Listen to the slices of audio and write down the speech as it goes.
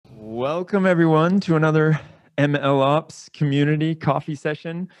Welcome everyone to another MLOps Community Coffee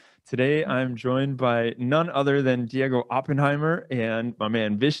Session. Today I'm joined by none other than Diego Oppenheimer and my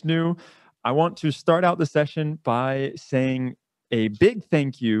man Vishnu. I want to start out the session by saying a big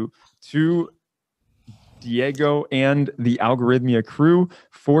thank you to Diego and the Algorithmia crew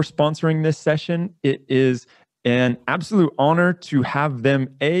for sponsoring this session. It is an absolute honor to have them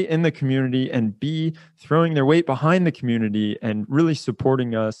A, in the community, and B, throwing their weight behind the community and really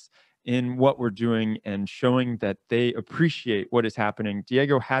supporting us in what we're doing and showing that they appreciate what is happening.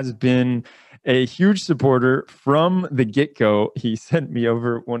 Diego has been a huge supporter from the get-go. He sent me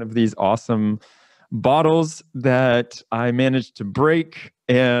over one of these awesome bottles that I managed to break,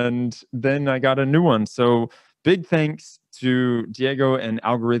 and then I got a new one. So big thanks to Diego and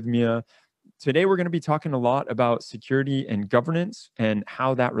Algorithmia. Today, we're going to be talking a lot about security and governance and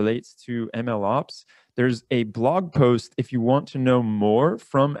how that relates to MLOps. There's a blog post if you want to know more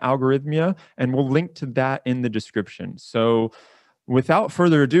from Algorithmia, and we'll link to that in the description. So without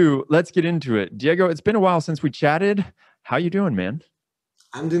further ado, let's get into it. Diego, it's been a while since we chatted. How you doing, man?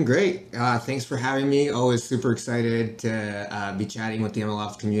 I'm doing great. Thanks for having me. Always super excited to be chatting with the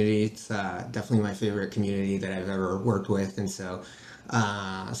MLOps community. It's definitely my favorite community that I've ever worked with. And so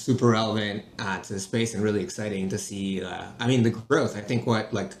super relevant to the space and really exciting to see, the growth. I think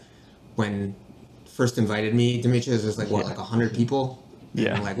when first invited me, Demetrius, was like 100 people?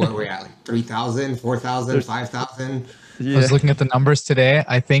 Yeah. And what were we at? Like 3,000, 4,000, 5,000? Yeah. I was looking at the numbers today.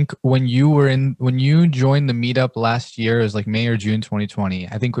 I think when you joined the meetup last year, it was like May or June 2020.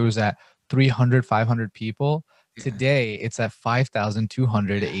 I think it was at 300, 500 people. Yeah. Today, it's at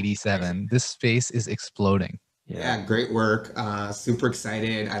 5,287. This space is exploding. Yeah, great work. Super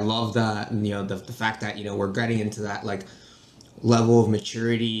excited. I love the fact that, we're getting into that level of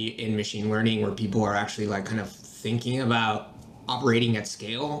maturity in machine learning where people are actually kind of thinking about operating at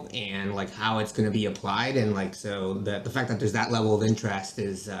scale and how it's going to be applied. And so the fact that there's that level of interest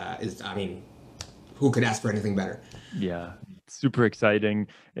is who could ask for anything better? Yeah, super exciting.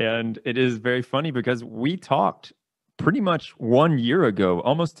 And it is very funny because we talked pretty much 1 year ago,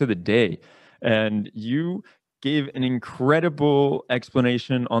 almost to the day, and you gave an incredible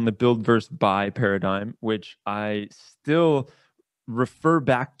explanation on the build versus buy paradigm, which I still refer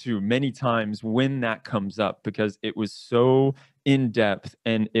back to many times when that comes up because it was so in depth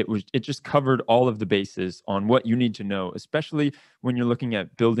and it just covered all of the bases on what you need to know, especially when you're looking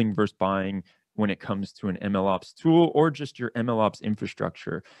at building versus buying when it comes to an MLOps tool or just your MLOps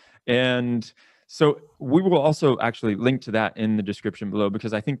infrastructure. And so we will also actually link to that in the description below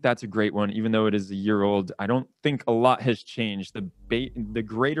because I think that's a great one. Even though it is a year old, I don't think a lot has changed. The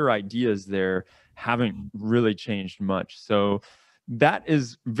greater ideas there haven't really changed much. So that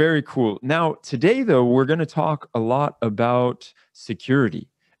is very cool. Now, today, though, we're going to talk a lot about security.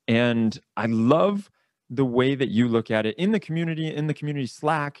 And I love the way that you look at it in the community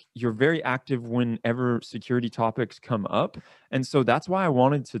Slack. You're very active whenever security topics come up. And so that's why I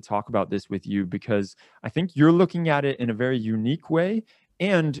wanted to talk about this with you, because I think you're looking at it in a very unique way.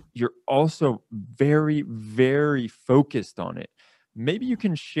 And you're also very, very focused on it. Maybe you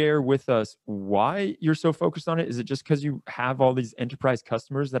can share with us why you're so focused on it. Is it just because you have all these enterprise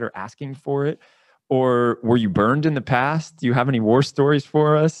customers that are asking for it? Or were you burned in the past? Do you have any war stories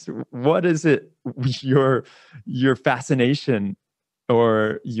for us? What is it, your fascination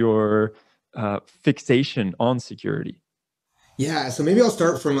or your fixation on security? Yeah, so maybe I'll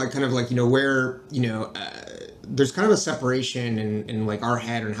start from where, there's kind of a separation in our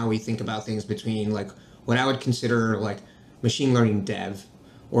head and how we think about things between what I would consider machine learning dev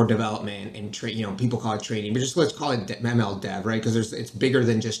or development and people call it training, but just let's call it ML dev, right? Because it's bigger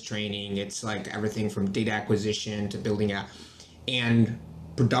than just training. It's everything from data acquisition to building out and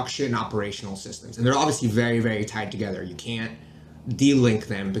production operational systems. And they're obviously very, very tied together. You can't de-link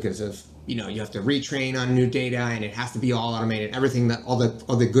them because of, you have to retrain on new data and it has to be all automated, everything that all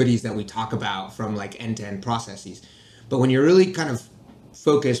the goodies that we talk about from end-to-end processes. But when you're really kind of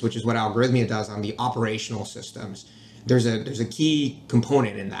focused, which is what Algorithmia does on the operational systems, there's a key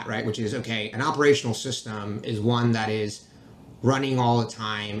component in that, right? Which is, okay, an operational system is one that is running all the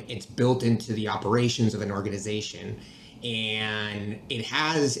time. It's built into the operations of an organization, and it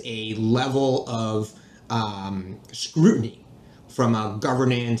has a level of scrutiny from a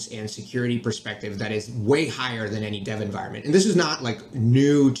governance and security perspective that is way higher than any dev environment. And this is not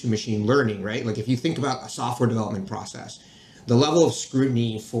new to machine learning, right? If you think about a software development process, the level of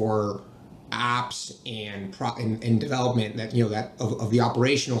scrutiny for apps and development that of the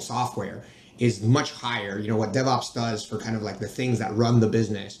operational software is much higher. What DevOps does for kind of the things that run the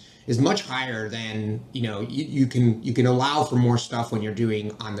business is much higher than, you can allow for more stuff when you're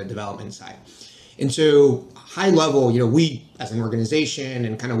doing on the development side. And so high level, we as an organization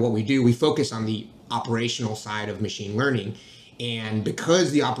and kind of what we do, we focus on the operational side of machine learning. And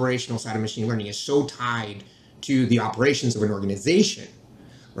because the operational side of machine learning is so tied to the operations of an organization,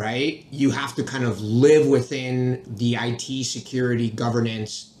 right? You have to kind of live within the IT security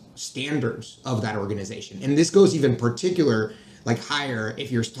governance standards of that organization. And this goes even particular, like higher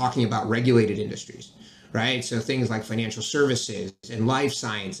if you're talking about regulated industries, right? So things like financial services and life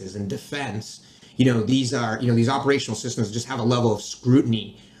sciences and defense, these are, these operational systems just have a level of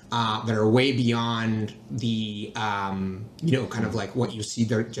scrutiny that are way beyond the, kind of like what you see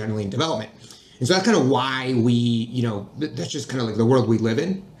there generally in development. And so that's kind of why we, that's just kind of like the world we live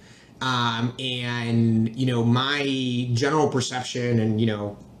in. And, my general perception and,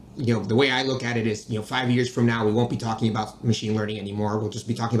 the way I look at it is, 5 years from now, we won't be talking about machine learning anymore. We'll just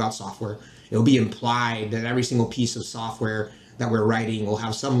be talking about software. It'll be implied that every single piece of software that we're writing will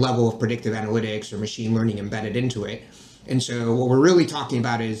have some level of predictive analytics or machine learning embedded into it. And so what we're really talking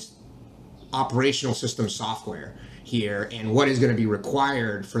about is operational system software here and what is going to be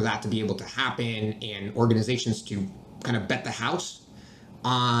required for that to be able to happen and organizations to kind of bet the house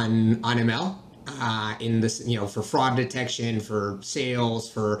on ML in this, for fraud detection, for sales,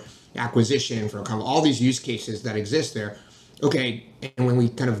 for acquisition, for kind of all these use cases that exist there. Okay, and when we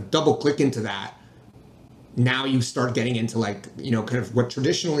kind of double click into that, now you start getting into like, kind of what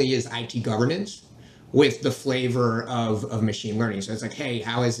traditionally is IT governance with the flavor of machine learning. So it's like, hey,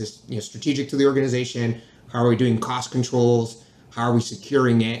 how is this strategic to the organization? How are we doing cost controls? How are we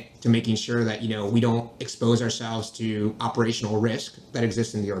securing it to making sure that we don't expose ourselves to operational risk that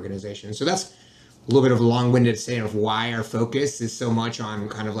exists in the organization? So that's a little bit of a long-winded saying of why our focus is so much on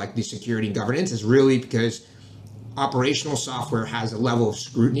kind of like the security and governance is really because operational software has a level of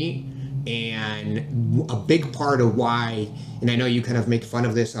scrutiny, and a big part of why, and I know you kind of make fun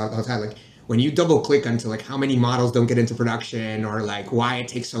of this all the time, like when you double click onto like how many models don't get into production or like why it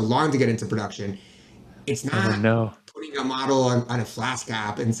takes so long to get into production, it's not putting a model on a Flask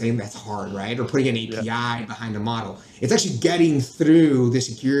app and saying that's hard, right? Or putting an API behind a model. It's actually getting through the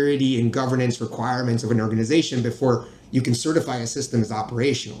security and governance requirements of an organization before you can certify a system as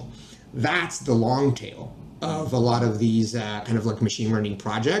operational. That's the long tail of a lot of these kind of like machine learning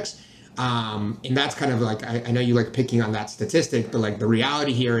projects. And that's kind of like, I know you like picking on that statistic, but like the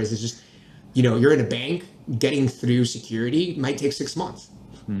reality here is it's just, you're in a bank, getting through security might take 6 months.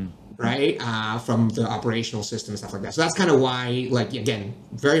 Right? From the operational system and stuff like that. So that's kind of why, like, again,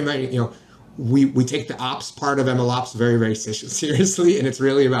 very many, we take the ops part of MLOps very, very seriously, and it's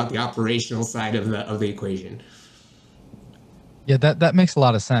really about the operational side of the equation. Yeah, that makes a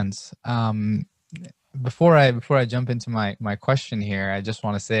lot of sense. Before I jump into my question here, I just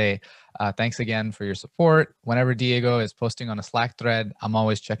want to say thanks again for your support. Whenever Diego is posting on a Slack thread, I'm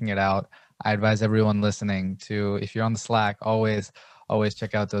always checking it out. I advise everyone listening to, if you're on the Slack, always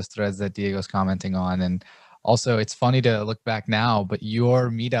check out those threads that Diego's commenting on. And also, it's funny to look back now, but your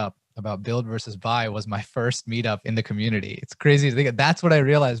meetup about build versus buy was my first meetup in the community. It's crazy to think. That's what I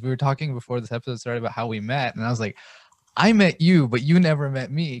realized. We were talking before this episode started about how we met, and I was like, I met you, but you never met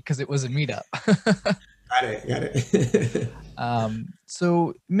me because it was a meetup. Got it. So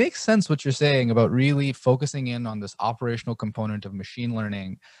it makes sense what you're saying about really focusing in on this operational component of machine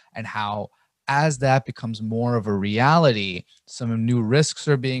learning and how, as that becomes more of a reality, some new risks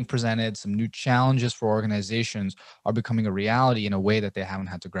are being presented, some new challenges for organizations are becoming a reality in a way that they haven't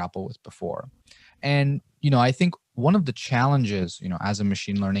had to grapple with before. And, I think one of the challenges, as a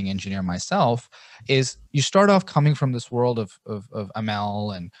machine learning engineer myself, is you start off coming from this world of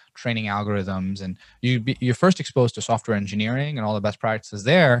ML and training algorithms, and you're first exposed to software engineering and all the best practices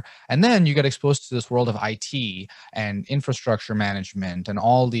there. And then you get exposed to this world of IT and infrastructure management and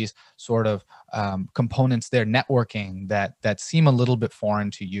all these sort of components there, networking that seem a little bit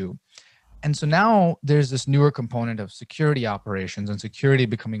foreign to you. And so now there's this newer component of security operations and security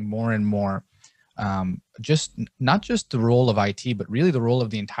becoming more and more not just the role of IT, but really the role of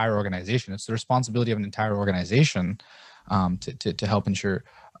the entire organization. It's the responsibility of an entire organization to help ensure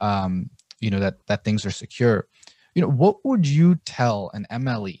that things are secure. What would you tell an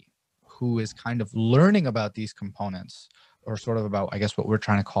MLE who is kind of learning about these components, or sort of about, I guess, what we're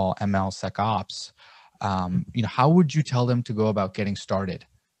trying to call MLSecOps? How would you tell them to go about getting started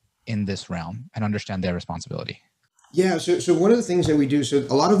in this realm and understand their responsibility? Yeah. So one of the things that we do, so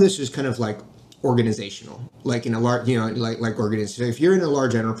a lot of this is kind of like organizational, like in a large, like organization. So if you're in a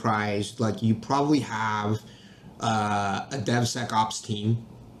large enterprise, like you probably have a DevSecOps team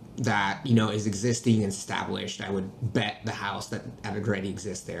that, you know, is existing and established. I would bet the house that already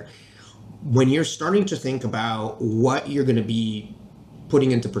exists there. When you're starting to think about what you're going to be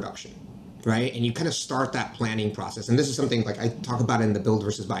putting into production, right? And you kind of start that planning process. And this is something like I talk about in the build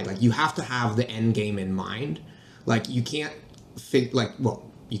versus buy. Like you have to have the end game in mind. Like you can't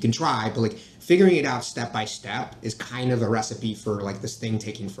well, you can try, but like figuring it out step by step is kind of a recipe for like this thing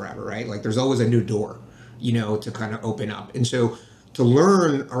taking forever, right? Like there's always a new door, you know, to kind of open up. And so to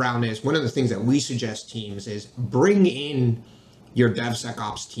learn around this, one of the things that we suggest teams is bring in your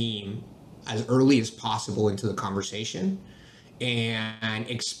DevSecOps team as early as possible into the conversation and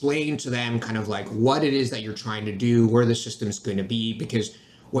explain to them kind of like what it is that you're trying to do, where the system is going to be, because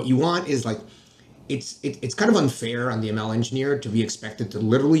what you want is like, it's kind of unfair on the ML engineer to be expected to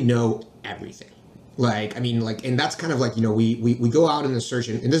literally know everything. Like, I mean, like, and that's kind of like, you know, we go out in the search,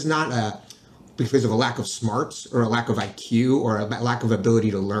 and this is not because of a lack of smarts or a lack of IQ or a lack of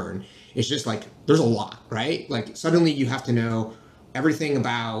ability to learn. It's just like, there's a lot, right? Like suddenly you have to know everything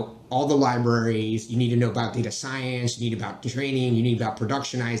about all the libraries. You need to know about data science, you need about training, you need about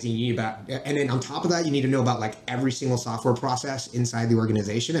productionizing, you need about, and then on top of that, you need to know about like every single software process inside the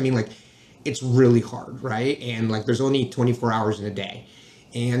organization. I mean, like, it's really hard, right? And like, there's only 24 hours in a day.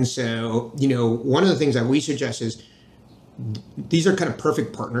 And so, you know, one of the things that we suggest is these are kind of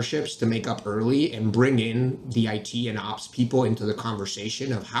perfect partnerships to make up early and bring in the IT and ops people into the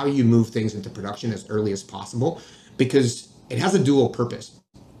conversation of how you move things into production as early as possible, because it has a dual purpose.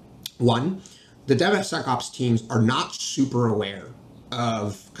 One, the DevSecOps teams are not super aware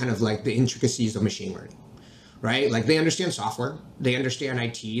of kind of like the intricacies of machine learning, right? Like they understand software, they understand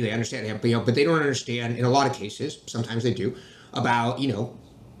IT, they understand, you know, but they don't understand in a lot of cases, sometimes they do, about, you know,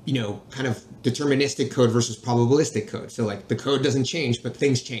 kind of deterministic code versus probabilistic code. So like the code doesn't change, but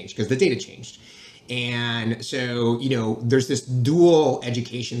things change because the data changed. And so, you know, there's this dual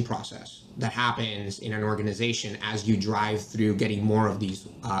education process that happens in an organization as you drive through getting more of these,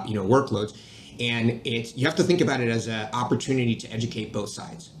 you know, workloads. And you have to think about it as an opportunity to educate both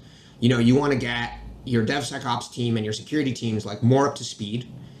sides. You know, you want to get your DevSecOps team and your security teams like more up to speed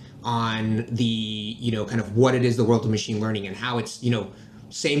on the, you know, kind of what it is, the world of machine learning and how it's, you know,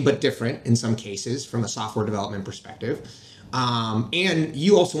 same but different in some cases from a software development perspective. And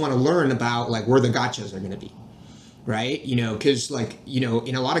you also want to learn about like where the gotchas are going to be, right? You know, because like, you know,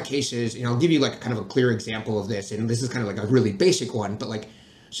 in a lot of cases, and I'll give you like kind of a clear example of this, and this is kind of like a really basic one, but like,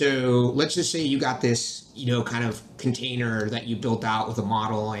 so let's just say you got this, you know, kind of container that you built out with a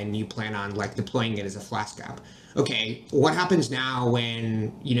model and you plan on like deploying it as a Flask app. Okay, what happens now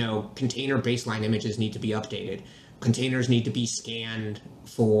when, you know, container baseline images need to be updated? Containers need to be scanned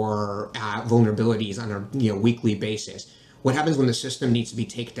for vulnerabilities on a, you know, weekly basis. What happens when the system needs to be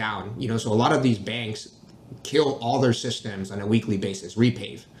taken down? You know, so a lot of these banks kill all their systems on a weekly basis,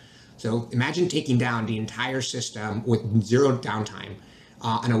 repave. So imagine taking down the entire system with zero downtime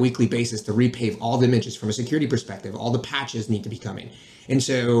on a weekly basis to repave all the images from a security perspective. All the patches need to be coming. And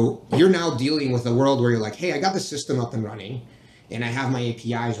so you're now dealing with a world where you're like, hey, I got the system up and running and I have my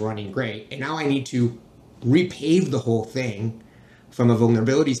APIs running great. And now I need to repave the whole thing from a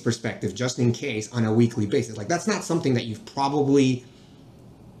vulnerabilities perspective, just in case, on a weekly basis. Like that's not something that you've probably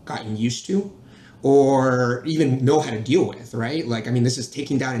gotten used to or even know how to deal with, right? Like, I mean, this is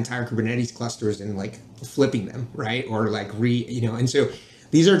taking down entire Kubernetes clusters and like flipping them, right? Or like you know, and so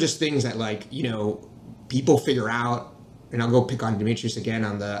these are just things that like, you know, people figure out, and I'll go pick on Demetrius again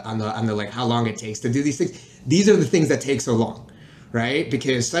on the like how long it takes to do these things. These are the things that take so long, right?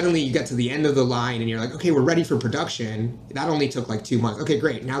 Because suddenly you get to the end of the line and you're like, okay, we're ready for production. That only took like 2 months. Okay,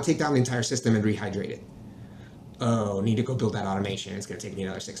 great. Now take down the entire system and rehydrate it. Oh, need to go build that automation. It's going to take me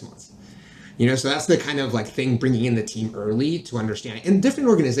another 6 months. You know, so that's the kind of like thing, bringing in the team early to understand it. And different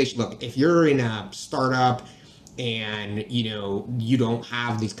organizations, look, if you're in a startup and, you know, you don't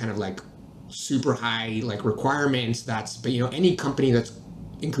have these kind of like super high like requirements, but you know, any company that's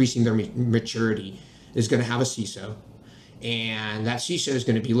increasing their maturity is going to have a CISO. And that CISO is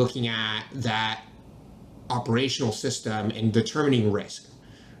going to be looking at that operational system and determining risk,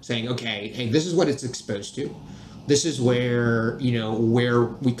 saying, okay, hey, this is what it's exposed to. This is where, you know, where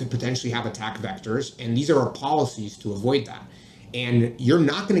we could potentially have attack vectors. And these are our policies to avoid that. And you're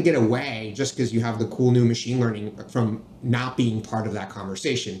not going to get away just because you have the cool new machine learning from not being part of that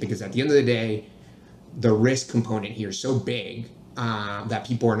conversation. Because at the end of the day, the risk component here is so big that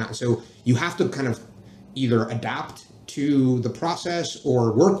people are not. So you have to kind of either adapt to the process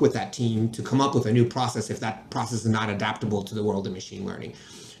or work with that team to come up with a new process if that process is not adaptable to the world of machine learning.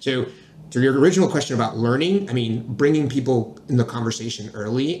 So to your original question about learning, I mean, bringing people in the conversation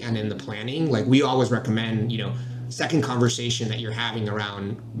early and in the planning, like we always recommend, you know, second conversation that you're having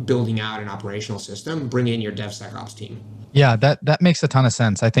around building out an operational system, bring in your DevSecOps team. Yeah, that makes a ton of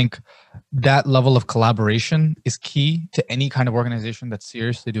sense. I think that level of collaboration is key to any kind of organization that's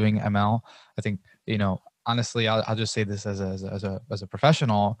seriously doing ML. I think, honestly, I'll just say this as a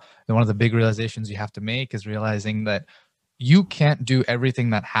professional. And one of the big realizations you have to make is realizing that you can't do everything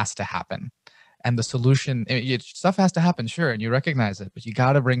that has to happen. And the solution, stuff has to happen, sure, and you recognize it, but you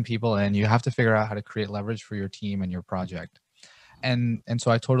got to bring people in. You have to figure out how to create leverage for your team and your project. And so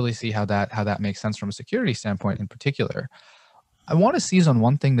I totally see how that makes sense from a security standpoint in particular. I want to seize on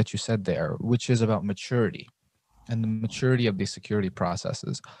one thing that you said there, which is about maturity and the maturity of these security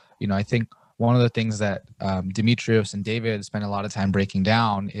processes. I think one of the things that Dimitrios and David spend a lot of time breaking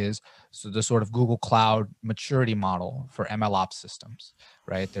down is the sort of Google Cloud maturity model for MLOps systems,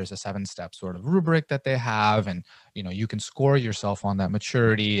 right? There's a 7-step sort of rubric that they have, and you can score yourself on that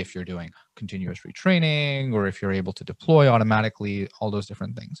maturity if you're doing continuous retraining or if you're able to deploy automatically, all those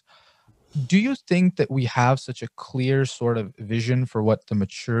different things. Do you think that we have such a clear sort of vision for what the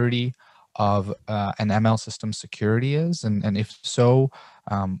maturity of an ML system security is? And if so,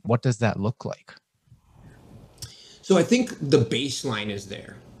 what does that look like? So I think the baseline is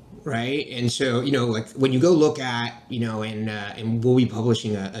there, right? And so, like when you go look at, and we'll be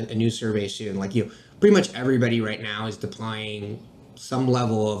publishing a new survey soon, like, pretty much everybody right now is deploying some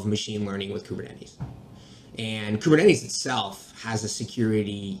level of machine learning with Kubernetes. And Kubernetes itself has a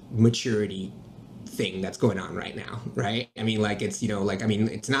security maturity thing that's going on right now, right? I mean, like it's,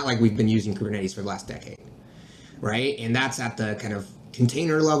 it's not like we've been using Kubernetes for the last decade, right? And that's at the kind of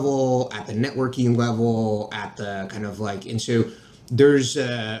container level, at the networking level, at the kind of like, and so there's,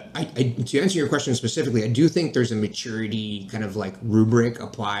 to answer your question specifically, I do think there's a maturity kind of like rubric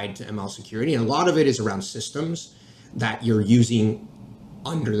applied to ML security. And a lot of it is around systems that you're using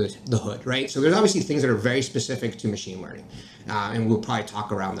under the hood, right? So there's obviously things that are very specific to machine learning, and we'll probably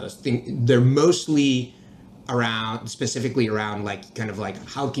talk around those things. They're mostly specifically around like kind of like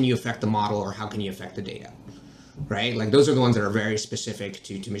how can you affect the model or how can you affect the data, right? Like those are the ones that are very specific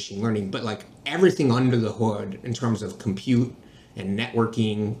to machine learning. But like everything under the hood in terms of compute and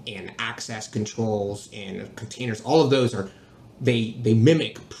networking and access controls and containers, all of those they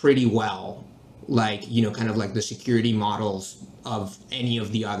mimic pretty well like kind of like the security models of any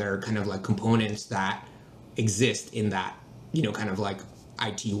of the other kind of like components that exist in that kind of like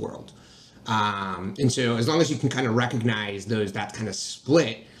IT world. And so as long as you can kind of recognize that kind of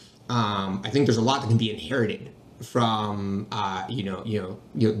split, I think there's a lot that can be inherited from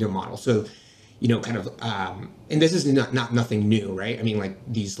their model. So kind of and this is not nothing new, right? I mean, like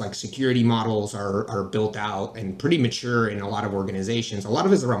these like security models are built out and pretty mature in a lot of organizations. A lot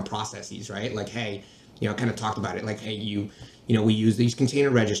of it is around processes, right? Like, hey, I kind of talked about it, like, hey, we use these container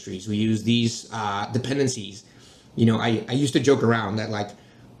registries, we use these dependencies. I used to joke around that like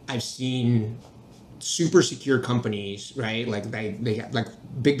I've seen super secure companies, right? Like they have like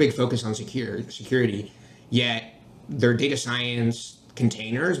big focus on security, yet their data science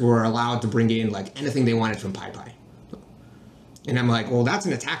containers were allowed to bring in like anything they wanted from PyPy. And I'm like, well, that's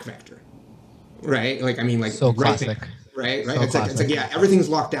an attack vector, right? Like, I mean, like so classic, right? So it's like, yeah, everything's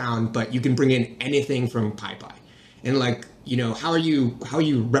locked down, but you can bring in anything from PyPy. And like, how are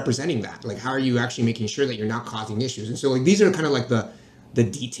you representing that? Like, how are you actually making sure that you're not causing issues? And so like, these are kind of like the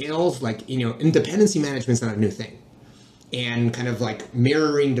details, like, and dependency management's not a new thing. And kind of like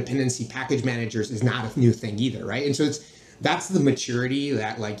mirroring dependency package managers is not a new thing either, right? And so that's the maturity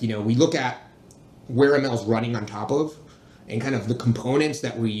that like, we look at where ML is running on top of and kind of the components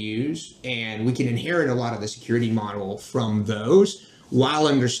that we use, and we can inherit a lot of the security model from those while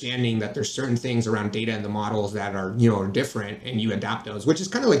understanding that there's certain things around data and the models that are, are different, and you adapt those, which is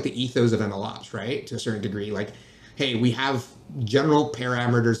kind of like the ethos of MLOps, right? To a certain degree, like, hey, we have general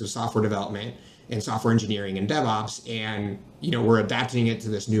parameters of software development and software engineering and DevOps, and, we're adapting it to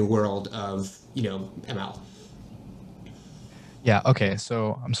this new world of, ML. Yeah. Okay.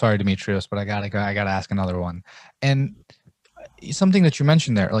 So I'm sorry, Dimitrios, but I gotta ask another one. And something that you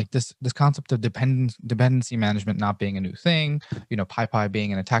mentioned there, like this concept of dependency management not being a new thing, PyPy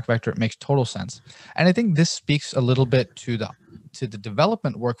being an attack vector, it makes total sense. And I think this speaks a little bit to the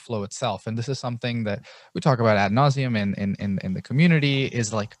development workflow itself. And this is something that we talk about ad nauseum in the community,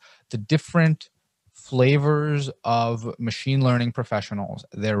 is like the different flavors of machine learning professionals,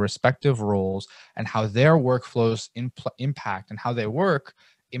 their respective roles, and how their workflows impact and how they work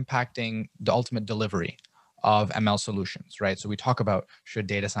impacting the ultimate delivery of ML solutions, right? So we talk about, should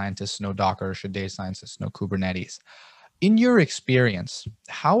data scientists know Docker? Should data scientists know Kubernetes? In your experience,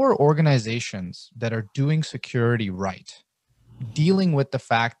 how are organizations that are doing security right dealing with the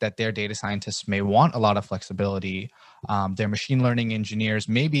fact that their data scientists may want a lot of flexibility. Their machine learning engineers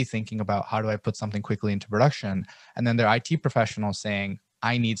may be thinking about how do I put something quickly into production, and then their IT professionals saying,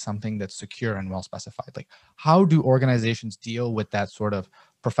 I need something that's secure and well specified. Like, how do organizations deal with that sort of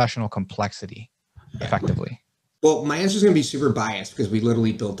professional complexity effectively? Well, my answer is going to be super biased because we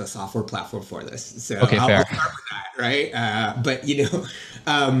literally built a software platform for this. So Okay, fair. I'll start with that, right? But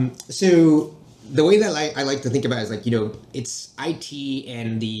so the way that I like to think about it is like, it's IT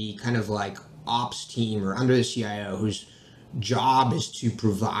and the kind of like ops team or under the CIO whose job is to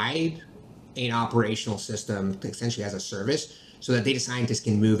provide an operational system essentially as a service so that data scientists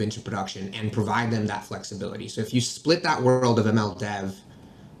can move into production and provide them that flexibility. So if you split that world of ML dev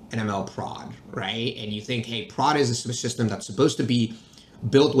and ML prod, right? And you think, hey, prod is a system that's supposed to be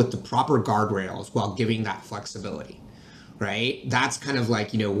built with the proper guardrails while giving that flexibility, right? That's kind of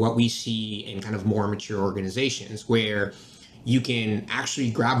like, what we see in kind of more mature organizations where you can actually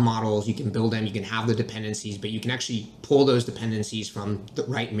grab models, you can build them, you can have the dependencies, but you can actually pull those dependencies from the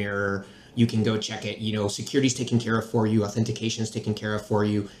right mirror. You can go check it, security's taken care of for you, authentication's taken care of for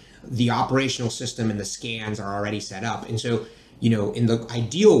you. The operational system and the scans are already set up. And so, in the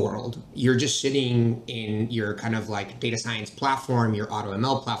ideal world, you're just sitting in your kind of like data science platform, your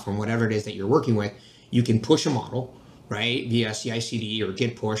AutoML platform, whatever it is that you're working with. You can push a model, right, via CI/CD or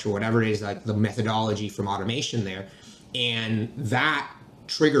Git push or whatever it is, like the methodology from automation there. And that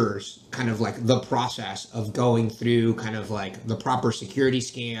triggers kind of like the process of going through kind of like the proper security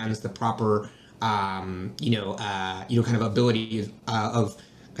scans, the proper, kind of ability of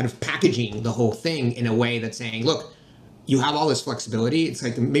kind of packaging the whole thing in a way that's saying, look, you have all this flexibility. It's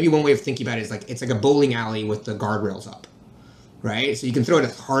like maybe one way of thinking about it is like it's like a bowling alley with the guardrails up, right? So you can throw it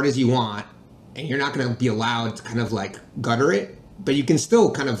as hard as you want, and you're not going to be allowed to kind of like gutter it, but you can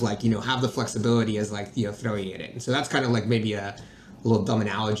still kind of like have the flexibility as like throwing it in. So that's kind of like maybe a little dumb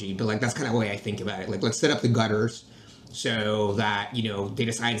analogy, but like that's kind of the way I think about it. Like let's set up the gutters so that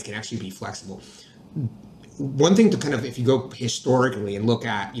data science can actually be flexible. One thing to kind of, if you go historically and look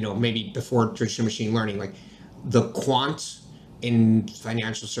at maybe before traditional machine learning, like the quants in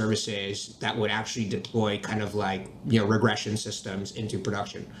financial services that would actually deploy kind of like regression systems into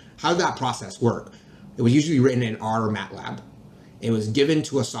production. How did that process work? It was usually written in R or MATLAB. It was given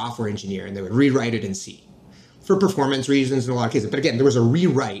to a software engineer and they would rewrite it in C for performance reasons in a lot of cases. But again, there was a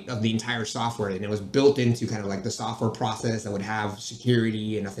rewrite of the entire software and it was built into kind of like the software process that would have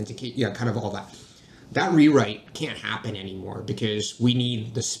security and authenticate, kind of all that. That rewrite can't happen anymore because we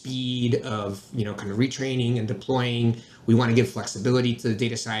need the speed of, kind of retraining and deploying. We want to give flexibility to the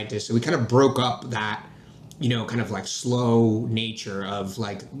data scientists. So we kind of broke up that, kind of like slow nature of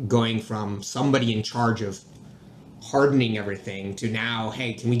like going from somebody in charge of hardening everything to now,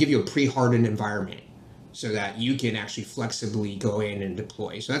 hey, can we give you a pre-hardened environment so that you can actually flexibly go in and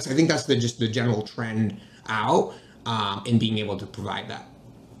deploy? So I think that's just the general trend out in being able to provide that.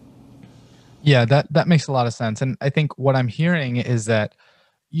 Yeah, that makes a lot of sense. And I think what I'm hearing is that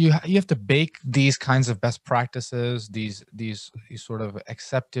you have to bake these kinds of best practices, these sort of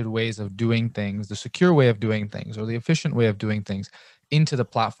accepted ways of doing things, the secure way of doing things, or the efficient way of doing things into the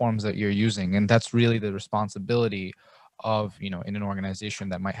platforms that you're using. And that's really the responsibility of, in an organization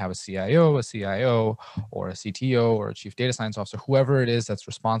that might have a CIO, or a CTO, or a chief data science officer, whoever it is that's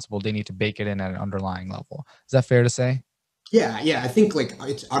responsible, they need to bake it in at an underlying level. Is that fair to say? Yeah. I think like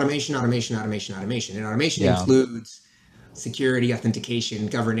it's automation. And automation includes security, authentication,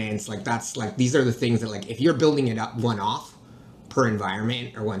 governance. Like that's like, these are the things that like, if you're building it up one off per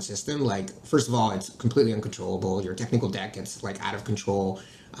environment or one system, like first of all, it's completely uncontrollable. Your technical debt gets like out of control.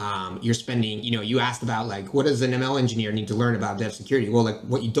 You're spending, you asked about like, what does an ML engineer need to learn about dev security? Well, like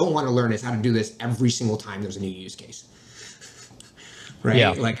what you don't want to learn is how to do this every single time there's a new use case. Right?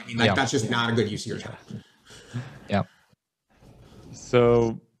 Yeah. Like, that's just not a good use of your time. Yeah.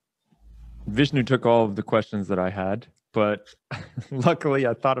 So Vishnu took all of the questions that I had, but luckily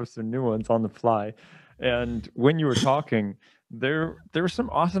I thought of some new ones on the fly. And when you were talking, there were some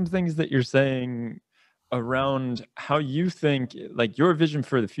awesome things that you're saying around how you think, like your vision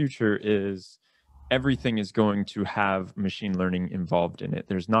for the future is everything is going to have machine learning involved in it.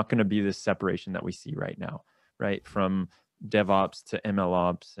 There's not going to be this separation that we see right now, right? From DevOps to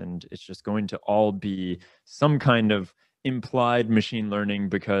MLOps, and it's just going to all be some kind of implied machine learning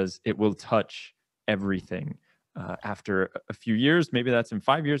because it will touch everything after a few years. Maybe that's in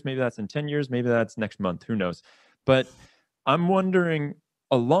 5 years, maybe that's in 10 years, maybe that's next month, who knows? But I'm wondering,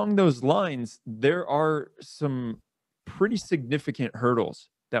 along those lines, there are some pretty significant hurdles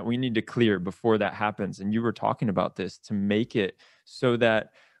that we need to clear before that happens. And you were talking about this to make it so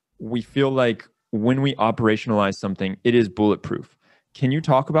that we feel like when we operationalize something, it is bulletproof. Can you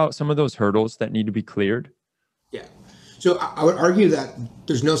talk about some of those hurdles that need to be cleared? Yeah. So I would argue that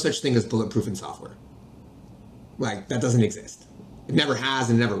there's no such thing as bulletproof in software. Like, that doesn't exist. It never has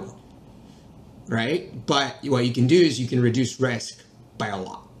and never will. Right? But what you can do is you can reduce risk by a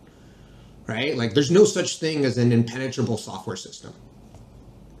lot. Right? Like, there's no such thing as an impenetrable software system.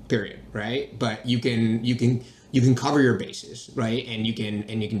 Period. Right? But you can cover your bases, right? And you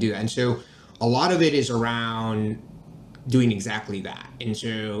can do that. And so a lot of it is around doing exactly that. And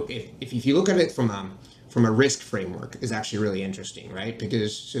so if you look at it from a risk framework, is actually really interesting, right?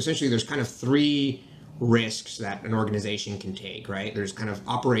 Because so essentially there's kind of three risks that an organization can take, right? There's kind of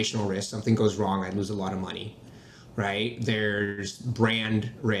operational risk, something goes wrong, I lose a lot of money, right? There's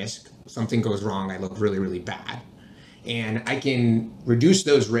brand risk, something goes wrong, I look really, really bad. And I can reduce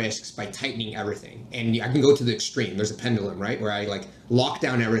those risks by tightening everything. And I can go to the extreme. There's a pendulum, right? Where I like lock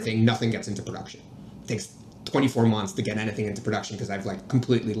down everything, nothing gets into production. It takes 24 months to get anything into production because I've like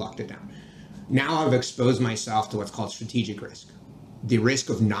completely locked it down. Now I've exposed myself to what's called strategic risk, the risk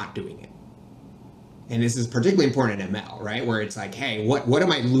of not doing it. And this is particularly important in ML, right? Where it's like, hey, what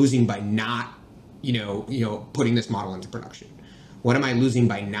am I losing by not, putting this model into production? What am I losing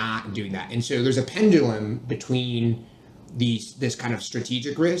by not doing that? And so there's a pendulum between this kind of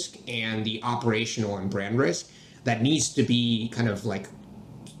strategic risk and the operational and brand risk that needs to be kind of like,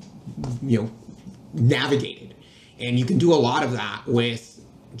 navigated. And you can do a lot of that with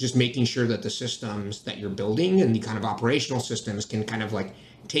just making sure that the systems that you're building and the kind of operational systems can kind of like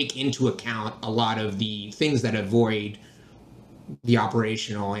take into account a lot of the things that avoid the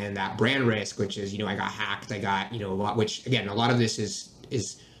operational and that brand risk, which is, I got hacked, I got, a lot, which again, a lot of this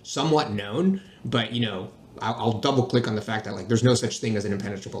is somewhat known, but, I'll double click on the fact that like, there's no such thing as an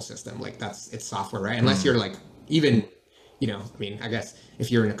impenetrable system. Like it's software, right? Unless you're like, even, I guess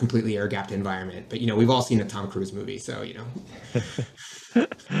if you're in a completely air gapped environment, but, we've all seen a Tom Cruise movie. So,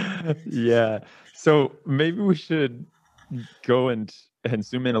 Yeah. So maybe we should go and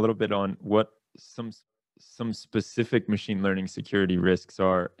zoom in a little bit on what some specific machine learning security risks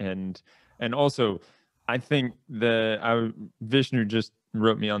are. And also, I think Vishnu just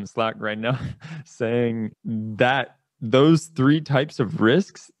wrote me on Slack right now saying that those three types of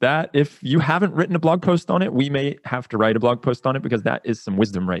risks, that if you haven't written a blog post on it, we may have to write a blog post on it because that is some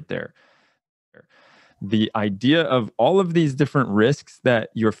wisdom right there. The idea of all of these different risks that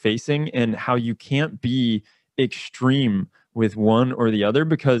you're facing and how you can't be extreme with one or the other,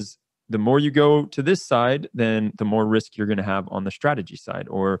 because the more you go to this side, then the more risk you're going to have on the strategy side,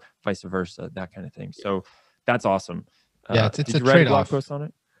 or vice versa, that kind of thing. So that's awesome. Yeah, it's a trade-off. Post on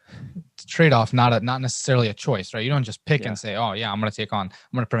it? It's a trade-off, not necessarily a choice, right? You don't just pick and say, oh yeah, I'm going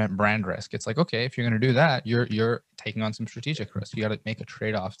to prevent brand risk. It's like, okay, if you're going to do that, you're taking on some strategic risk. You got to make a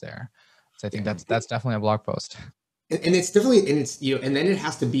trade-off there. So I think that's definitely a blog post. And it's definitely, and it's, and then it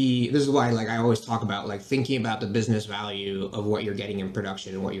has to be, this is why, like, I always talk about, like, thinking about the business value of what you're getting in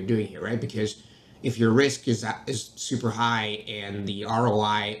production and what you're doing here, right? Because if your risk is super high and the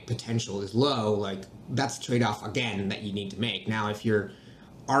ROI potential is low, like, that's a trade-off, again, that you need to make. Now, if your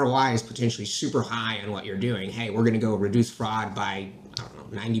ROI is potentially super high on what you're doing, hey, we're going to go reduce fraud by, I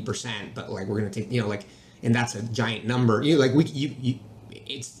don't know, 90%, but, like, we're going to take, and that's a giant number. You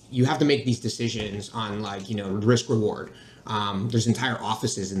have to make these decisions on, like, risk reward. There's entire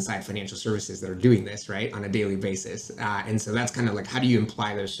offices inside financial services that are doing this, right, on a daily basis. And so that's kind of like, how do you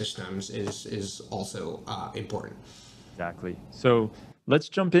imply those systems is also important. Exactly. So let's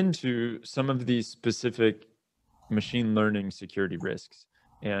jump into some of these specific machine learning security risks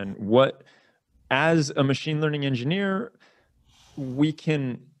and what, as a machine learning engineer, we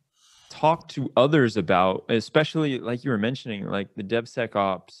can talk to others about, especially like you were mentioning, like the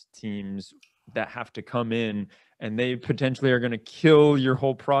DevSecOps teams that have to come in and they potentially are going to kill your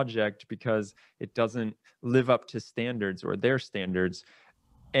whole project because it doesn't live up to standards or their standards.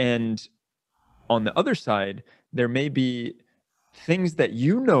 And on the other side, there may be things that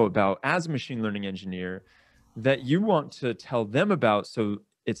you know about as a machine learning engineer that you want to tell them about, so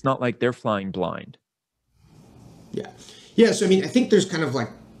it's not like they're flying blind. Yeah. So, I think there's kind of like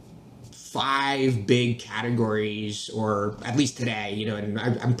 5 big categories, or at least today, and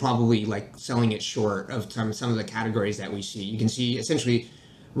I'm probably like selling it short of some of the categories that we see. You can see essentially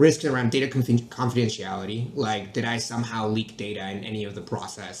risks around data confidentiality, like, did I somehow leak data in any of the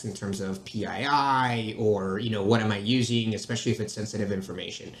process in terms of PII, or, what am I using, especially if it's sensitive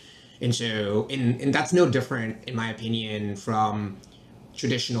information. And so, and that's no different, in my opinion, from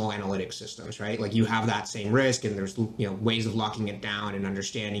traditional analytics systems, right? Like you have that same risk, and there's ways of locking it down and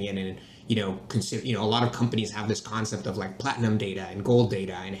understanding it, and a lot of companies have this concept of like platinum data and gold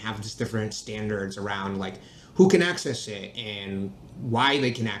data, and have just different standards around like who can access it and why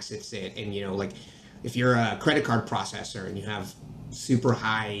they can access it, and like if you're a credit card processor and you have super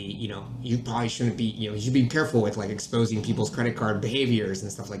high, you probably shouldn't be, you should be careful with like exposing people's credit card behaviors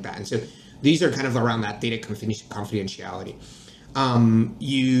and stuff like that. And so these are kind of around that data confidentiality.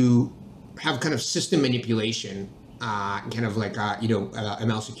 You have kind of system manipulation, kind of like,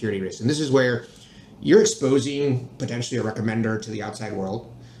 ML security risk. And this is where you're exposing potentially a recommender to the outside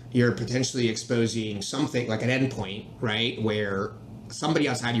world. You're potentially exposing something like an endpoint, right, where somebody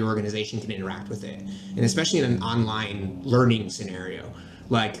outside your organization can interact with it. And especially in an online learning scenario,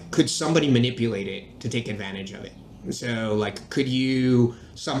 like could somebody manipulate it to take advantage of it? So like, could you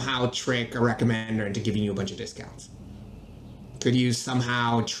somehow trick a recommender into giving you a bunch of discounts? Could you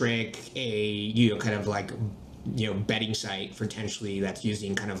somehow trick a, kind of like, betting site potentially that's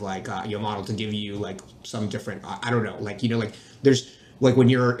using kind of like your model to give you like some different, I don't know, like, like there's like when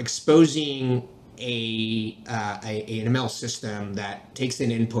you're exposing an ML system that takes in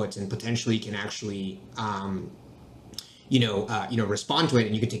inputs and potentially can actually, respond to it,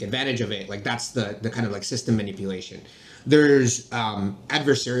 and you can take advantage of it. Like that's the kind of like system manipulation. There's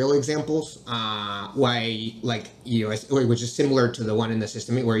adversarial examples, which is similar to the one in the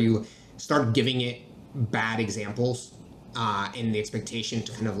system, where you start giving it bad examples in the expectation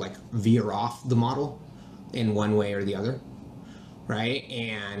to kind of like veer off the model in one way or the other. Right,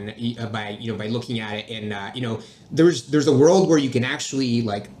 and by looking at it, and there's a world where you can actually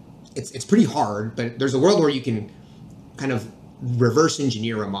like, it's pretty hard, but there's a world where you can kind of reverse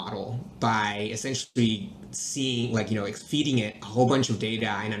engineer a model by essentially seeing like feeding it a whole bunch of data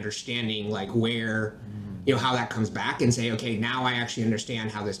and understanding like where how that comes back, and say, okay, now I actually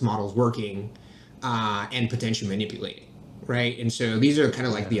understand how this model is working, and potentially manipulate it. Right. And so these are kind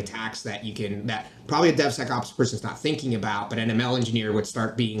of like the attacks that that probably a DevSecOps person's not thinking about, but an ML engineer would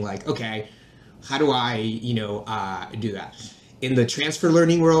start being like, okay, how do I, do that? In the transfer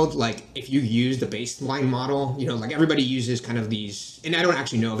learning world, like if you use the baseline model, like everybody uses kind of these, and I don't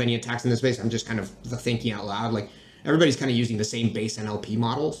actually know of any attacks in this space. I'm just kind of thinking out loud. Like everybody's kind of using the same base NLP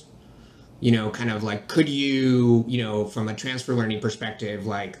models, kind of like, could you, from a transfer learning perspective,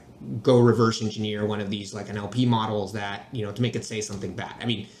 like go reverse engineer one of these like NLP models that, to make it say something bad. I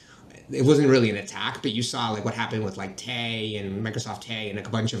mean, it wasn't really an attack, but you saw like what happened with like Tay and Microsoft Tay and like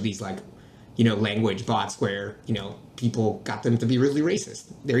a bunch of these like, language bots where, people got them to be really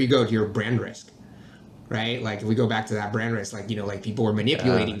racist. There you go to your brand risk, right? Like if we go back to that brand risk, like, like people were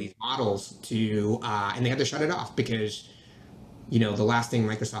manipulating these models to, and they had to shut it off because, the last thing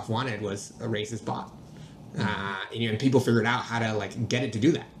Microsoft wanted was a racist bot. And people figured out how to like get it to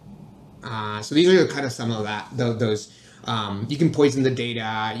do that. So these are kind of some of those, you can poison the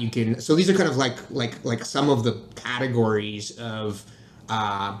data, so these are kind of like some of the categories of,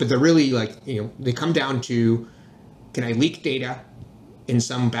 but they're really like, they come down to, can I leak data in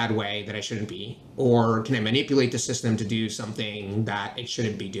some bad way that I shouldn't be, or can I manipulate the system to do something that it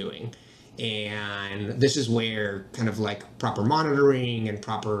shouldn't be doing? And this is where kind of like proper monitoring and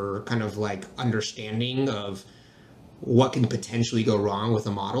proper kind of like understanding of what can potentially go wrong with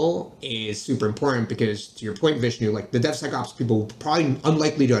a model is super important, because to your point, Vishnu, like the DevSecOps people probably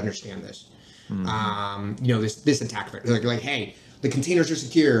unlikely to understand this. This attack vector, like, hey, the containers are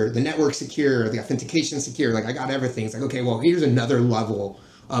secure, the network's secure, the authentication secure, like I got everything. It's like, okay, well, here's another level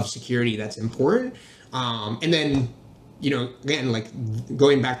of security that's important. And then, again, like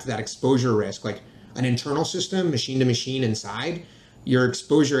going back to that exposure risk, like an internal system, machine to machine inside, your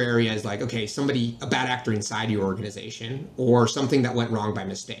exposure area is like, okay, a bad actor inside your organization, or something that went wrong by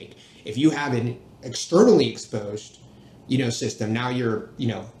mistake. If you have an externally exposed, system, now you're,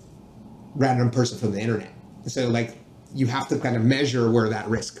 random person from the internet. So like you have to kind of measure where that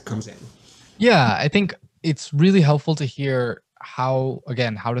risk comes in. Yeah, I think it's really helpful to hear how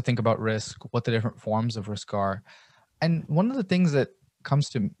to think about risk, what the different forms of risk are. And one of the things that comes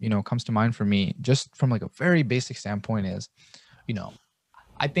to mind for me, just from like a very basic standpoint, is,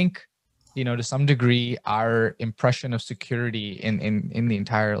 I think, to some degree, our impression of security in the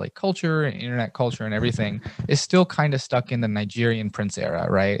entire like culture and internet culture and everything is still kind of stuck in the Nigerian prince era,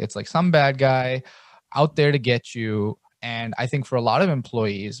 right? It's like some bad guy out there to get you. And I think for a lot of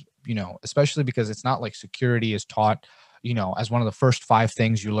employees, especially because it's not like security is taught, as one of the first 5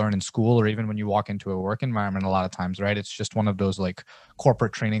 things you learn in school, or even when you walk into a work environment a lot of times, right? It's just one of those like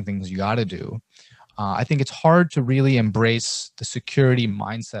corporate training things you got to do. I think it's hard to really embrace the security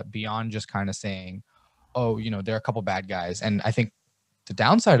mindset beyond just kind of saying, oh, there are a couple bad guys. And I think the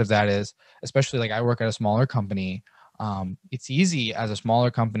downside of that is, especially like I work at a smaller company, it's easy as a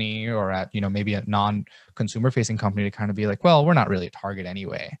smaller company or at, maybe a non-consumer facing company to kind of be like, well, we're not really a target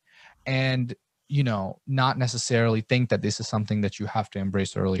anyway. And, not necessarily think that this is something that you have to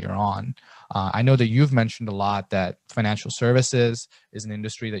embrace earlier on. I know that you've mentioned a lot that financial services is an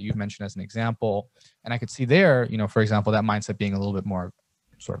industry that you've mentioned as an example. And I could see there, for example, that mindset being a little bit more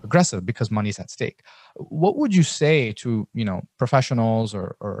sort of aggressive because money's at stake. What would you say to, professionals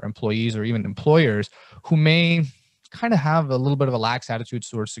or employees or even employers who may kind of have a little bit of a lax attitude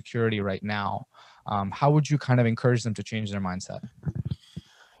towards security right now? How would you kind of encourage them to change their mindset?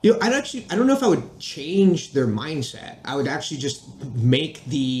 I don't know if I would change their mindset. I would actually just make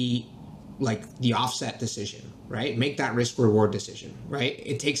the offset decision, right? Make that risk reward decision, right?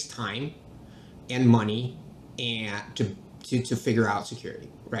 It takes time and money and to figure out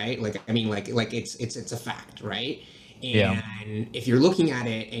security, right? It's a fact, right? And if you're looking at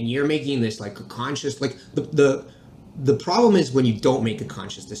it and you're making this like a conscious, the problem is when you don't make a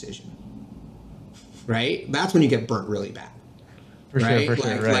conscious decision, right? That's when you get burnt really bad. For right?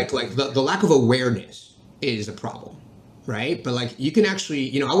 Sure, right. The lack of awareness is a problem, right? But you can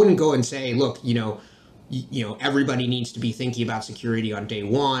actually, I wouldn't go and say, look, everybody needs to be thinking about security on day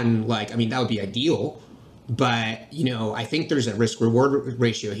one. That would be ideal. But, I think there's a risk reward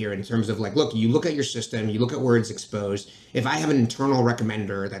ratio here in terms of look, you look at your system, you look at where it's exposed. If I have an internal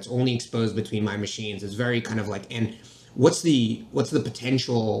recommender that's only exposed between my machines, it's very kind of and what's the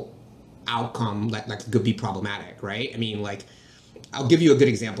potential outcome that could be problematic, right? I'll give you a good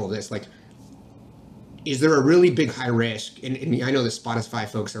example of this. Is there a really big high risk? And I know the Spotify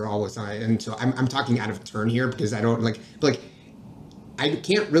folks are always on it, and so I'm talking out of turn here because I don't I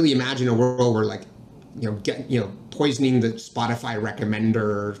can't really imagine a world where poisoning the Spotify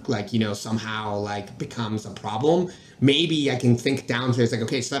recommender somehow becomes a problem. Maybe I can think down to it's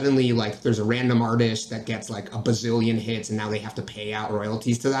okay, suddenly there's a random artist that gets a bazillion hits and now they have to pay out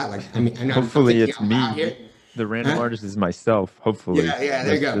royalties to that. I know hopefully it's me. Here. The random artist is myself, hopefully. Yeah,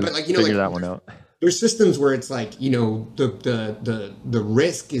 there you go. But figure that one out. There's systems where it's the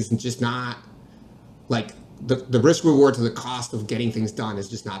risk is just not the risk reward to the cost of getting things done is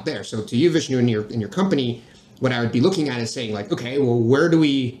just not there. So to you, Vishnu, in your company, what I would be looking at is saying okay, well, what do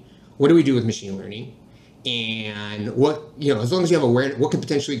we do with machine learning? And what, as long as you have awareness, what could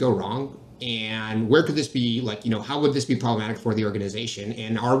potentially go wrong? And where could this be how would this be problematic for the organization?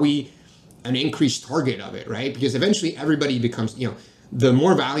 And are we an increased target of it, right? Because eventually everybody becomes, the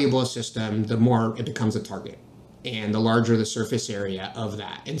more valuable a system, the more it becomes a target and the larger the surface area of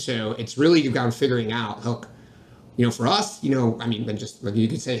that. And so it's really about figuring out, look, for us, then just you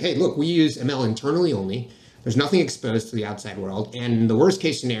could say, hey, look, we use ML internally only. There's nothing exposed to the outside world. And the worst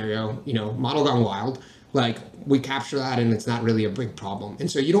case scenario, model gone wild, we capture that and it's not really a big problem.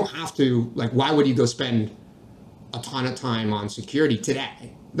 And so you don't have to, why would you go spend a ton of time on security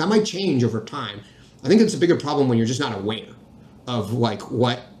today? That might change over time. I think it's a bigger problem when you're just not aware of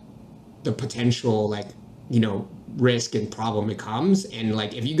what the potential risk and problem becomes. And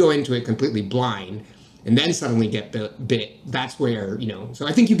if you go into it completely blind and then suddenly get bit, that's where, so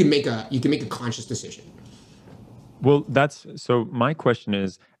I think you can make a conscious decision. Well, so my question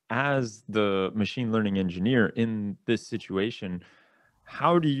is, as the machine learning engineer in this situation,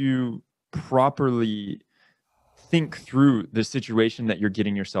 how do you properly think through the situation that you're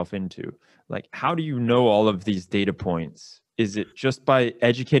getting yourself into? How do you know all of these data points? Is it just by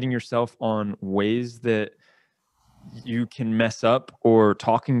educating yourself on ways that you can mess up or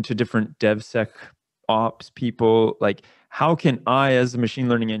talking to different DevSecOps people? How can I, as a machine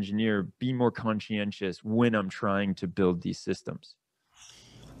learning engineer, be more conscientious when I'm trying to build these systems?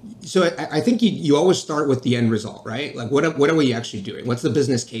 So I think you always start with the end result, right? What are we actually doing? What's the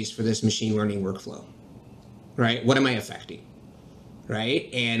business case for this machine learning workflow? Right? What am I affecting? Right?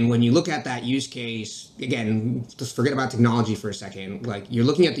 And when you look at that use case, again, just forget about technology for a second. You're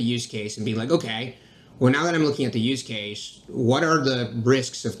looking at the use case and being okay, well, now that I'm looking at the use case, what are the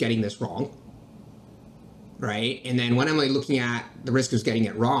risks of getting this wrong? Right? And then when I'm looking at the risk of getting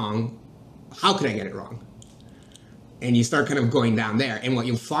it wrong, how could I get it wrong? And you start kind of going down there. And what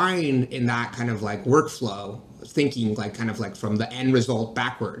you'll find in that kind of workflow, thinking from the end result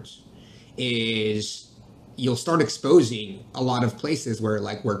backwards, is you'll start exposing a lot of places where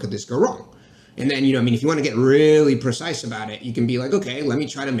where could this go wrong? And then, if you want to get really precise about it, you can be okay, let me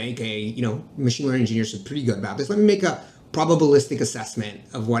try to make a, machine learning engineers are pretty good about this. Let me make a probabilistic assessment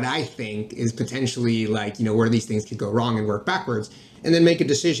of what I think is potentially where these things could go wrong and work backwards, and then make a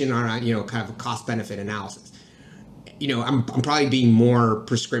decision on kind of a cost benefit analysis. I'm probably being more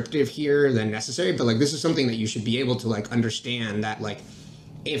prescriptive here than necessary, but like this is something that you should be able to like understand that like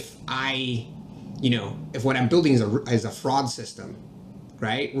if if what I'm building is a fraud system,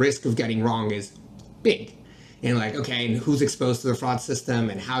 right? Risk of getting wrong is big. And like, okay, and who's exposed to the fraud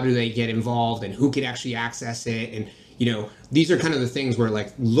system and how do they get involved and who can actually access it? And, these are kind of the things where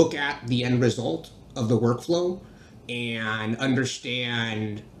like look at the end result of the workflow and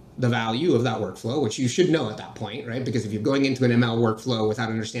understand the value of that workflow, which you should know at that point, right? Because if you're going into an ML workflow without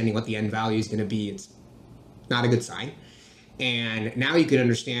understanding what the end value is going to be, it's not a good sign. And now you can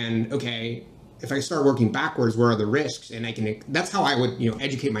understand, okay, if I start working backwards, where are the risks? And that's how I would,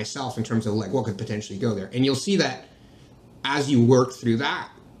 educate myself in terms of like what could potentially go there. And you'll see that as you work through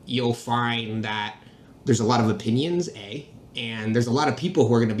that, you'll find that there's a lot of opinions, and there's a lot of people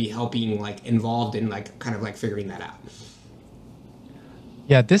who are going to be helping, like involved in like kind of like figuring that out.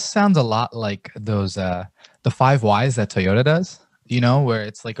 Yeah, this sounds a lot like those the 5 whys that Toyota does, where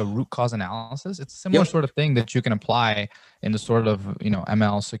it's like a root cause analysis. It's a similar sort of thing that you can apply in the sort of,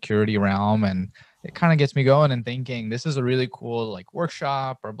 ML security realm. And it kind of gets me going and thinking this is a really cool like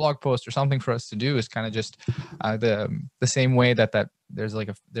workshop or blog post or something for us to do, is kind of just the same way that there's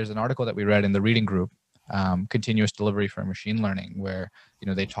an article that we read in the reading group, continuous delivery for machine learning, where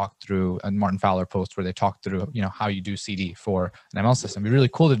they talk through a Martin Fowler post where they talk through how you do CD for an ML system. It'd be really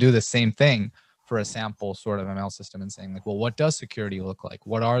cool to do the same thing for a sample sort of ML system and saying like, well, what does security look like?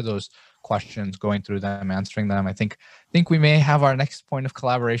 What are those questions, going through them, answering them? I think we may have our next point of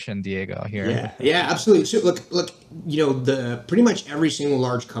collaboration, Diego, here. Yeah, absolutely. So look, the pretty much every single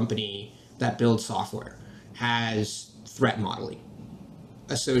large company that builds software has threat modeling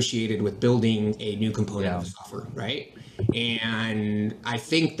associated with building a new component of software, right? And I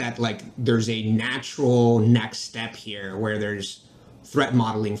think that like there's a natural next step here where there's threat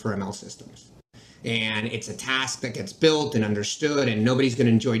modeling for ML systems. And it's a task that gets built and understood, and nobody's going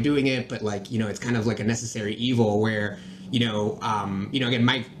to enjoy doing it, but like, it's kind of like a necessary evil where, again,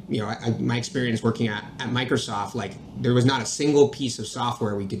 my experience working at Microsoft, like there was not a single piece of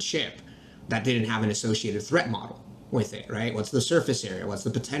software we could ship that didn't have an associated threat model with it, right? What's the surface area? What's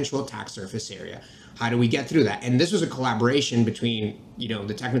the potential attack surface area? How do we get through that? And this was a collaboration between,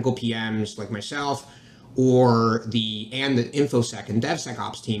 the technical PMs like myself or the InfoSec and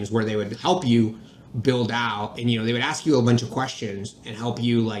DevSecOps teams, where they would help you build out, and they would ask you a bunch of questions and help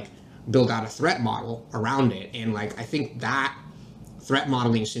you like build out a threat model around it. And like I think that threat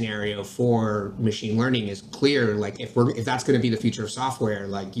modeling scenario for machine learning is clear. Like if that's going to be the future of software,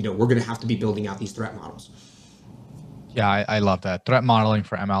 like we're going to have to be building out these threat models. Yeah, I love that. Threat modeling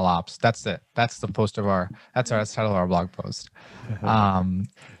for MLOps. That's it. That's the title of our blog post. Along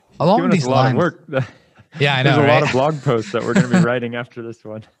these lines, a lot of work. Yeah, I know. There's a lot of blog posts that we're going to be writing after this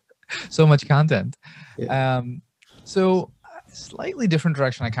one. So much content. Yeah. So slightly different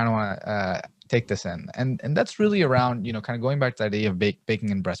direction I kind of want to take this in. And that's really around, kind of going back to the idea of baking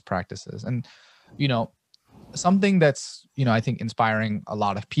in best practices. And, something that's, I think inspiring a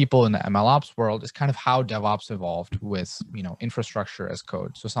lot of people in the MLOps world is kind of how DevOps evolved with, infrastructure as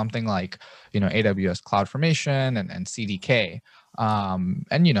code. So something like, AWS CloudFormation and CDK, and,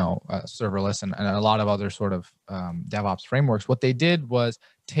 serverless and a lot of other sort of DevOps frameworks. What they did was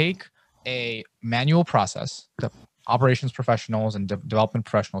take a manual process that operations professionals and development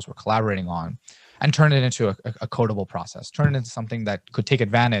professionals were collaborating on, and turn it into a codable process, turn it into something that could take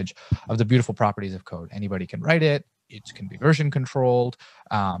advantage of the beautiful properties of code. Anybody can write it, it can be version controlled,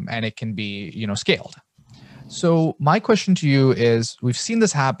 and it can be, scaled. So my question to you is, we've seen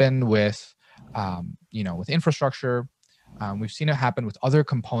this happen with, with infrastructure. We've seen it happen with other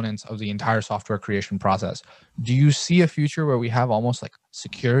components of the entire software creation process. Do you see a future where we have almost like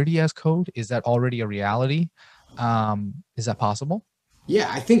security as code? Is that already a reality? Is that possible?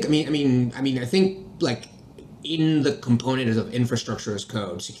 Yeah, I think, I think like in the component of infrastructure as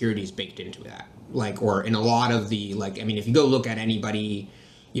code, security is baked into that. Like, or in a lot of the, if you go look at anybody,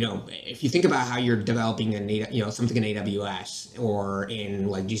 if you think about how you're developing something in AWS or in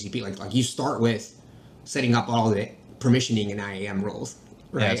like GCP, like you start with setting up all the permissioning and IAM roles,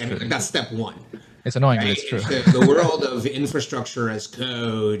 right? Yeah, that's step one. It's annoying, right? But it's true. The world of infrastructure as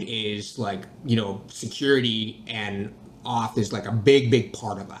code is like, security and auth is like a big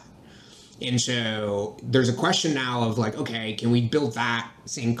part of that. And so there's a question now of like, okay, can we build that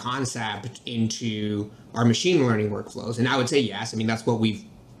same concept into our machine learning workflows? And I would say yes. That's what we've,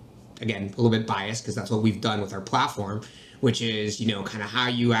 again, a little bit biased because that's what we've done with our platform, which is, kind of how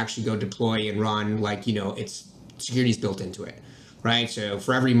you actually go deploy and run, like, it's security is built into it, right? So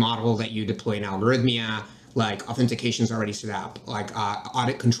for every model that you deploy in Algorithmia, like authentication is already set up, like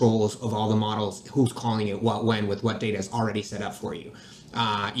audit controls of all the models, who's calling it what, when, with what data is already set up for you.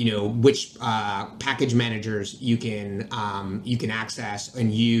 Which package managers you can access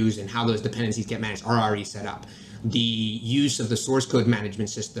and use, and how those dependencies get managed are already set up. The use of the source code management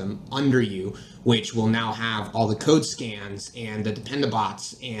system under you, which will now have all the code scans and the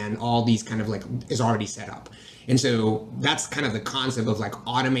dependabots and all these kind of like, is already set up. And so that's kind of the concept of like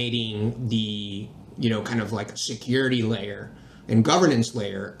automating the, kind of like a security layer and governance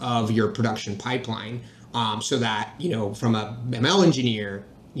layer of your production pipeline. So that, from a ML engineer,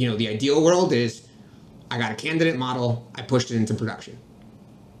 the ideal world is I got a candidate model, I pushed it into production,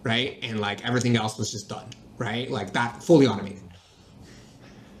 right? And like everything else was just done, right? Like that, fully automated.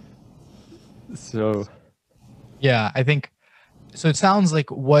 So, yeah, I think so. It sounds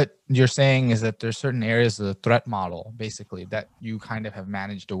like what you're saying is that there's certain areas of the threat model, basically, that you kind of have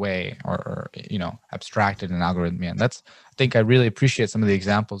managed away or abstracted in Algorithmia. And I think I really appreciate some of the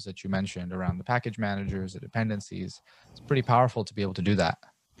examples that you mentioned around the package managers, the dependencies. It's pretty powerful to be able to do that.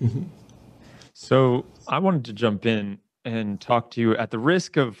 Mm-hmm. So I wanted to jump in and talk to you at the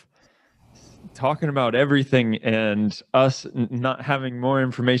risk of talking about everything and us not having more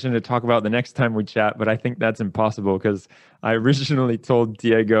information to talk about the next time we chat, but I think that's impossible because I originally told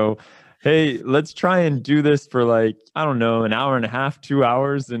Diego, hey, let's try and do this for like, I don't know, an hour and a half, 2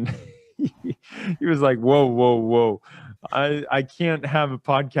 hours. And he was like, whoa. I can't have a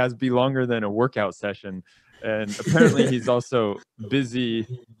podcast be longer than a workout session. And apparently he's also busy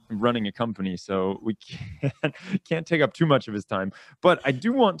running a company, so we can't take up too much of his time. But I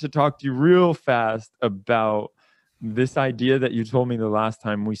do want to talk to you real fast about this idea that you told me the last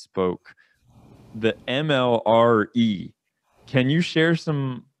time we spoke, the MLRE. Can you share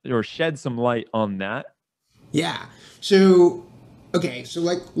some or shed some light on that? Yeah. So, okay. So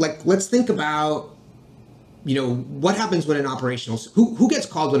like let's think about, what happens when an operational, who gets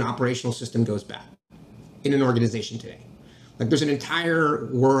called when an operational system goes bad in an organization today? Like there's an entire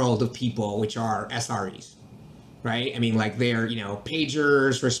world of people which are SREs, right? I mean, like they're,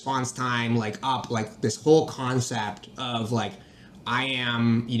 pagers, response time, like this whole concept of like, I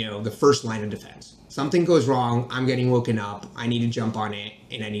am, the first line of defense. Something goes wrong, I'm getting woken up, I need to jump on it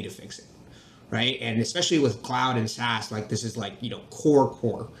and I need to fix it, right? And especially with cloud and SaaS, like this is like,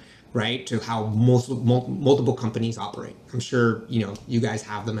 core, right, to how multiple companies operate. I'm sure, you guys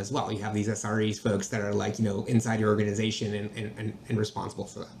have them as well. You have these SREs folks that are like, inside your organization and responsible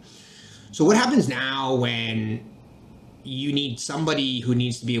for that. So what happens now when you need somebody who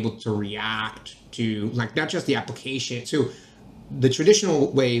needs to be able to react to like, not just the application. So the traditional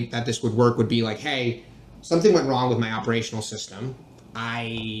way that this would work would be like, hey, something went wrong with my operational system.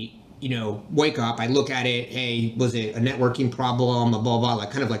 I, wake up, I look at it. Hey, was it a networking problem, blah, blah,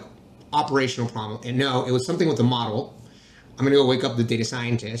 like kind of like operational problem. And no, it was something with the model. I'm going to go wake up the data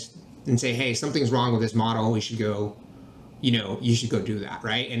scientist and say, hey, something's wrong with this model. We should go, you should go do that,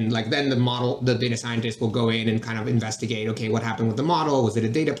 right? And like then the data scientist will go in and kind of investigate, okay, what happened with the model? Was it a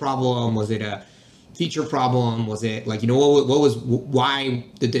data problem? Was it a feature problem? Was it like, why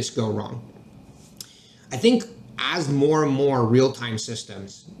did this go wrong? I think as more and more real-time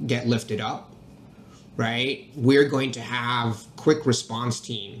systems get lifted up, right, we're going to have quick response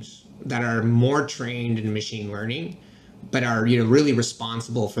teams that are more trained in machine learning, but are, really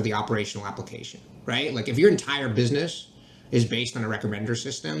responsible for the operational application, right? Like if your entire business is based on a recommender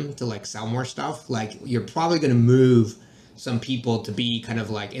system to like sell more stuff, like you're probably going to move some people to be kind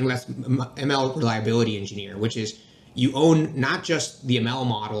of like ML reliability engineer, which is you own not just the ML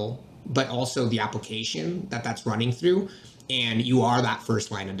model, but also the application that's running through. And you are that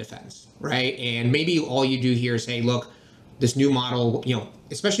first line of defense, right? And maybe all you do here is say, look, this new model,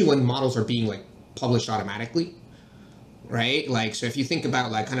 especially when models are being like published automatically, right? Like, so if you think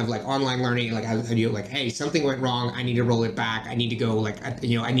about like kind of like online learning, like how do you like, hey, something went wrong, I need to roll it back, I need to go like,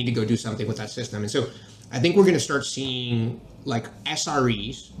 I need to go do something with that system. And so I think we're going to start seeing like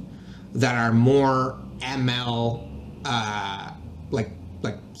SREs that are more ML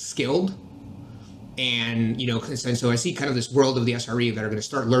like skilled. And, and so I see kind of this world of the SRE that are going to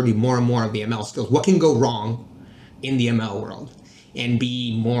start learning more and more of the ML skills. What can go wrong in the ML world? And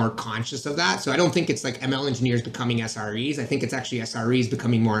be more conscious of that. So I don't think it's like ML engineers becoming SREs. I think it's actually SREs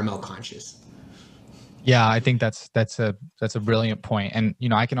becoming more ML conscious. Yeah, I think that's a brilliant point. And,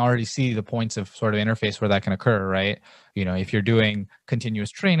 I can already see the points of sort of interface where that can occur, right? If you're doing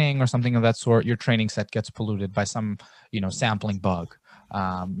continuous training or something of that sort, your training set gets polluted by some, sampling bug.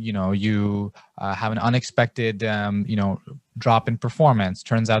 You have an unexpected, drop in performance.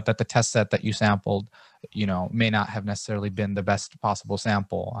 Turns out that the test set that you sampled, may not have necessarily been the best possible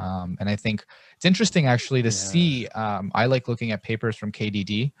sample. And I think it's interesting actually to see, I like looking at papers from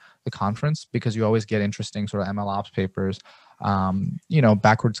KDD, the conference, because you always get interesting sort of MLOps papers,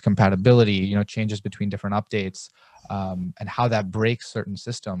 backwards compatibility, changes between different updates, and how that breaks certain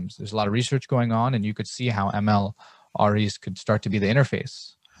systems. There's a lot of research going on, and you could see how MLREs could start to be the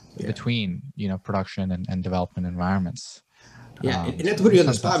interface between, production and development environments. Yeah, and not to put you on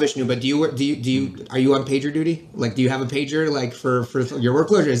the spot, Vishnu, but are you on pager duty? Like, do you have a pager like for your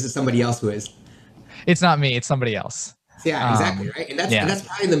workload, or is it somebody else who is? It's not me; it's somebody else. Yeah, exactly, right. And that's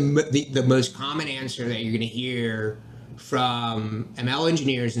probably the most common answer that you're going to hear from ML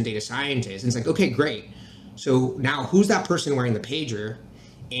engineers and data scientists. And it's like, okay, great. So now, who's that person wearing the pager,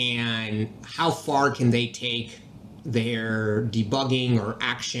 and how far can they take their debugging or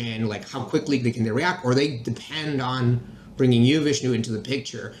action? Like, how quickly can they react, or they depend on bringing you, Vishnu, into the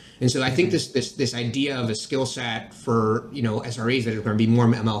picture. And so I think this idea of a skill set for SREs that are going to be more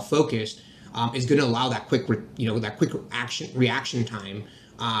ML focused is going to allow that quick reaction time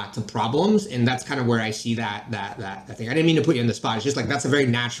to problems. And that's kind of where I see that thing. I didn't mean to put you on the spot. It's just like that's a very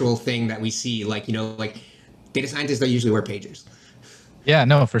natural thing that we see. Like data scientists, they usually wear pagers. Yeah,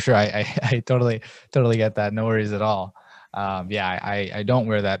 no, for sure. I totally get that. No worries at all. I don't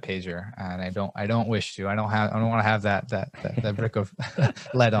wear that pager, and I don't wish to. I don't want to have that brick of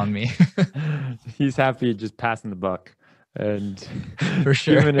lead on me. He's happy just passing the buck and for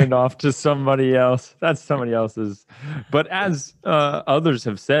sure giving it off to somebody else. That's somebody else's. But as others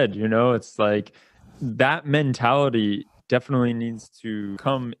have said, it's like that mentality definitely needs to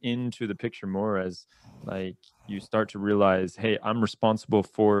come into the picture more as like you start to realize, hey, I'm responsible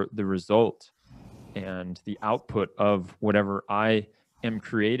for the result and the output of whatever I am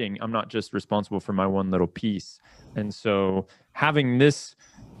creating. I'm not just responsible for my one little piece. And so having this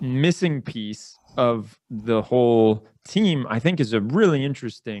missing piece of the whole team, I think, is a really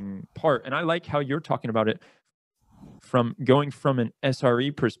interesting part. And I like how you're talking about it from going from an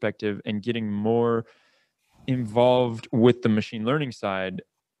SRE perspective and getting more involved with the machine learning side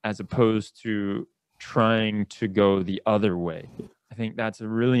as opposed to trying to go the other way. I think that's a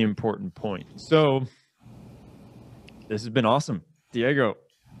really important point. So this has been awesome. Diego,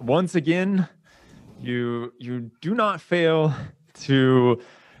 once again, you do not fail to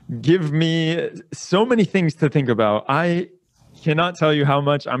give me so many things to think about. I cannot tell you how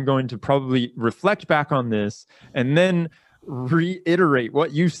much I'm going to probably reflect back on this and then reiterate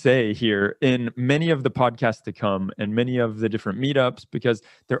what you say here in many of the podcasts to come and many of the different meetups, because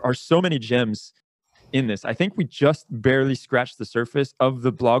there are so many gems in this. I think we just barely scratched the surface of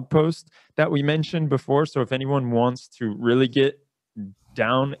the blog post that we mentioned before. So if anyone wants to really get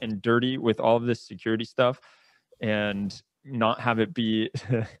down and dirty with all of this security stuff and not have it be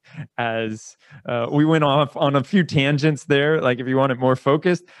as we went off on a few tangents there, like if you want it more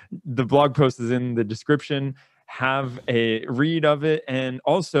focused, the blog post is in the description. Have a read of it. And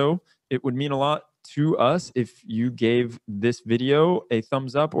also it would mean a lot to us if you gave this video a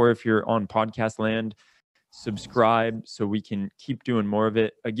thumbs up, or if you're on podcast land, subscribe so we can keep doing more of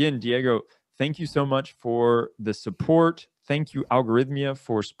it. Again, Diego, thank you so much for the support. Thank you, Algorithmia,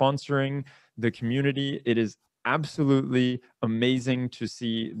 for sponsoring the community. It is absolutely amazing to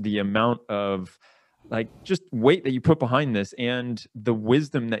see the amount of just weight that you put behind this and the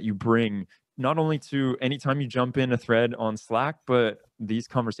wisdom that you bring, not only to anytime you jump in a thread on Slack, but these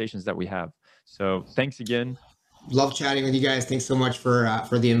conversations that we have. So thanks again. Love chatting with you guys. Thanks so much for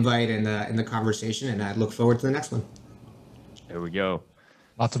the invite and the conversation, and I look forward to the next one. There we go.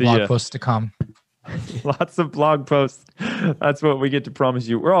 Lots of blog posts to come. Lots of blog posts. That's what we get to promise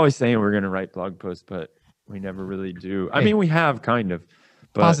you. We're always saying we're going to write blog posts, but we never really do. Hey, I mean, we have kind of.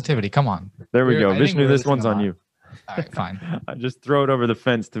 But positivity. Come on. There we go. Vishnu, this one's on you. All right, fine. I just throw it over the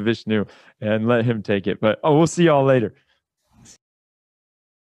fence to Vishnu and let him take it. But we'll see y'all later.